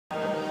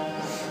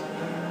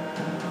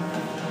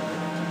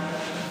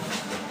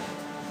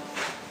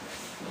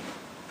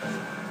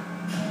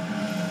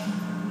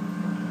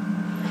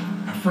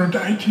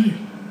Aphrodite,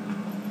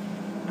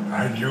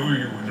 I knew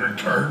you would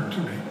return to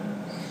me.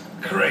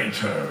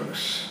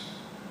 Kratos.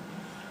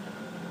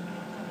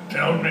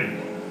 Tell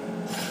me,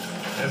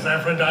 has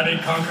Aphrodite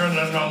conquered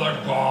another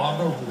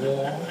god of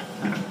war?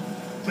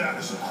 That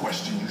is a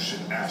question you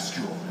should ask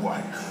your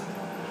wife.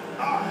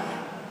 I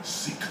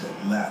seek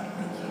the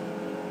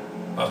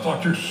labyrinth. I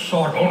thought you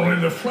sought only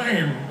the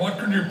flame. What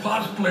could you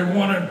possibly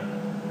want to...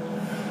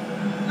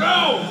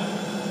 No!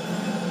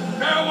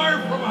 Stay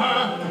away from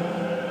her!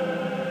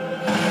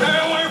 Stay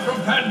away from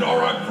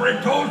Pandora,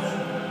 Kratos!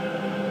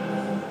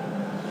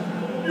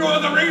 You're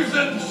the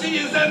reason she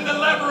is in the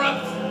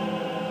labyrinth!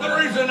 The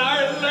reason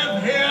I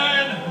live here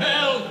in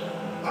hell!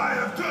 I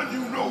have done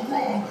you no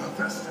wrong,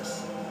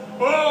 Hephaestus.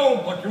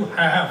 Oh, but you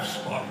have,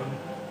 Spartan.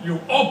 You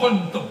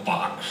opened the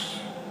box.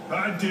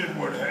 I did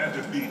what had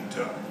to be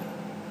done.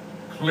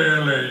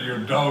 Clearly,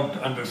 you don't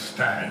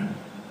understand.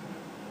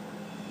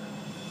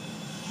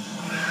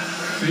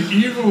 The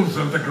evils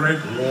of the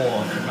Great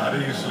War cannot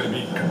easily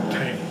be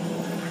contained.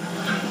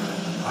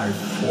 I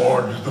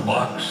forged the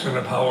box in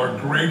a power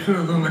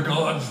greater than the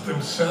gods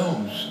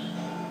themselves.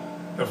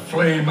 The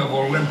flame of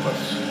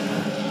Olympus.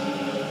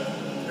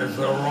 As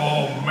the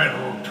raw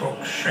metal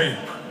took shape,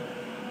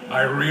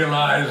 I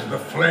realized the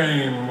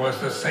flame was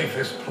the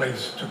safest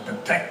place to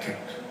protect it.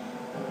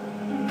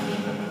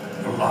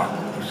 The lock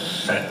was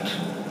set.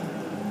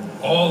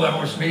 All that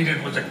was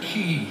needed was a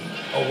key,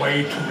 a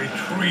way to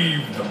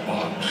retrieve the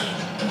box.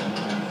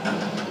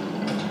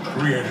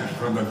 Created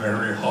from the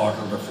very heart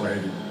of the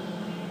flame,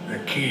 the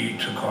key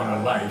took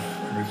on a life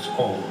of its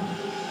own.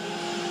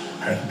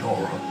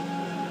 Pandora.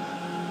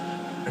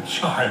 A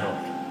child,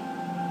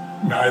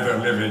 neither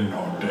living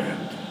nor dead.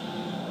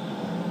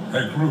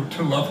 I grew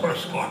to love her,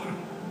 Spartan,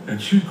 and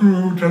she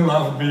grew to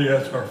love me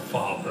as her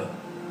father.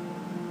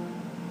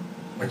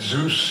 When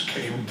Zeus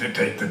came to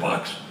take the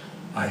box,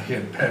 I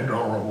hid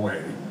Pandora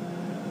away.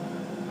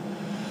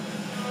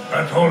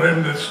 I told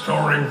him that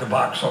storing the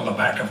box on the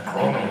back of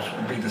Kronos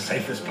would be the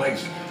safest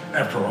place.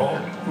 After all,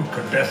 who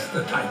could best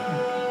the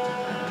Titan?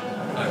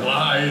 I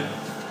lied.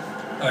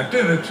 I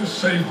did it to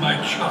save my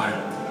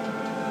child.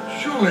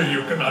 Surely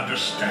you can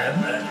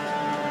understand that.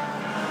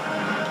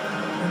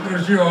 It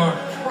was your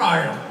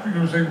triumph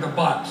using the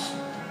box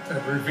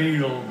that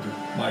revealed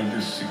my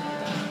deceit.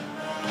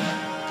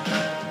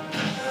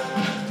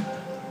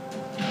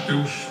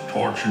 Zeus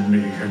tortured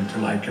me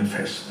until I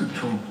confessed the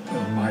truth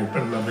of my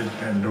beloved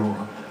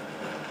Pandora.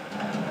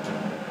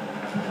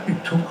 He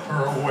took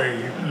her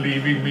away,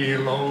 leaving me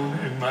alone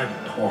in my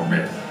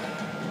torment.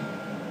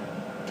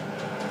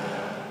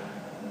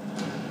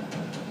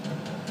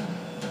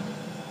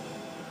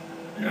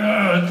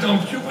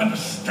 Don't you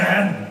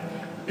understand?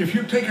 If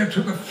you take her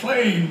to the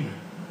flame...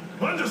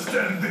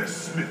 Understand this,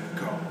 Smith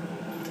God.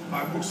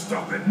 I will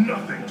stop at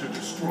nothing to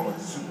destroy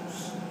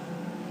Zeus.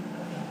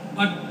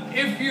 But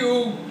if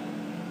you...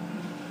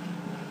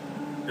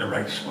 You're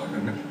right,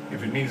 Spartan.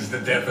 If it means the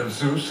death of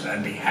Zeus,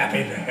 I'd be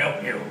happy to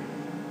help you.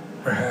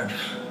 Perhaps.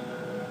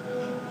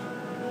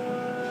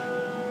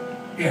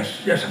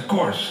 Yes, of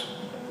course.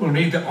 We'll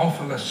need the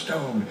Ophala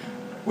stone.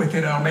 With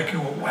it, I'll make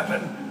you a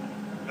weapon.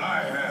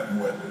 I have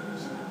weapons.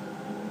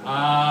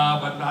 Ah,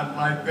 but not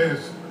like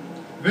this.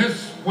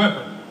 This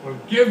weapon will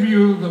give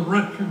you the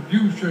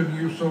retribution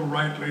you so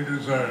rightly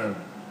deserve.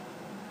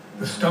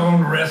 The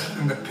stone rests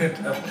in the pit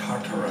of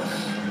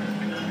Tartarus.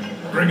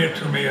 Bring it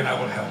to me and I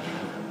will help you.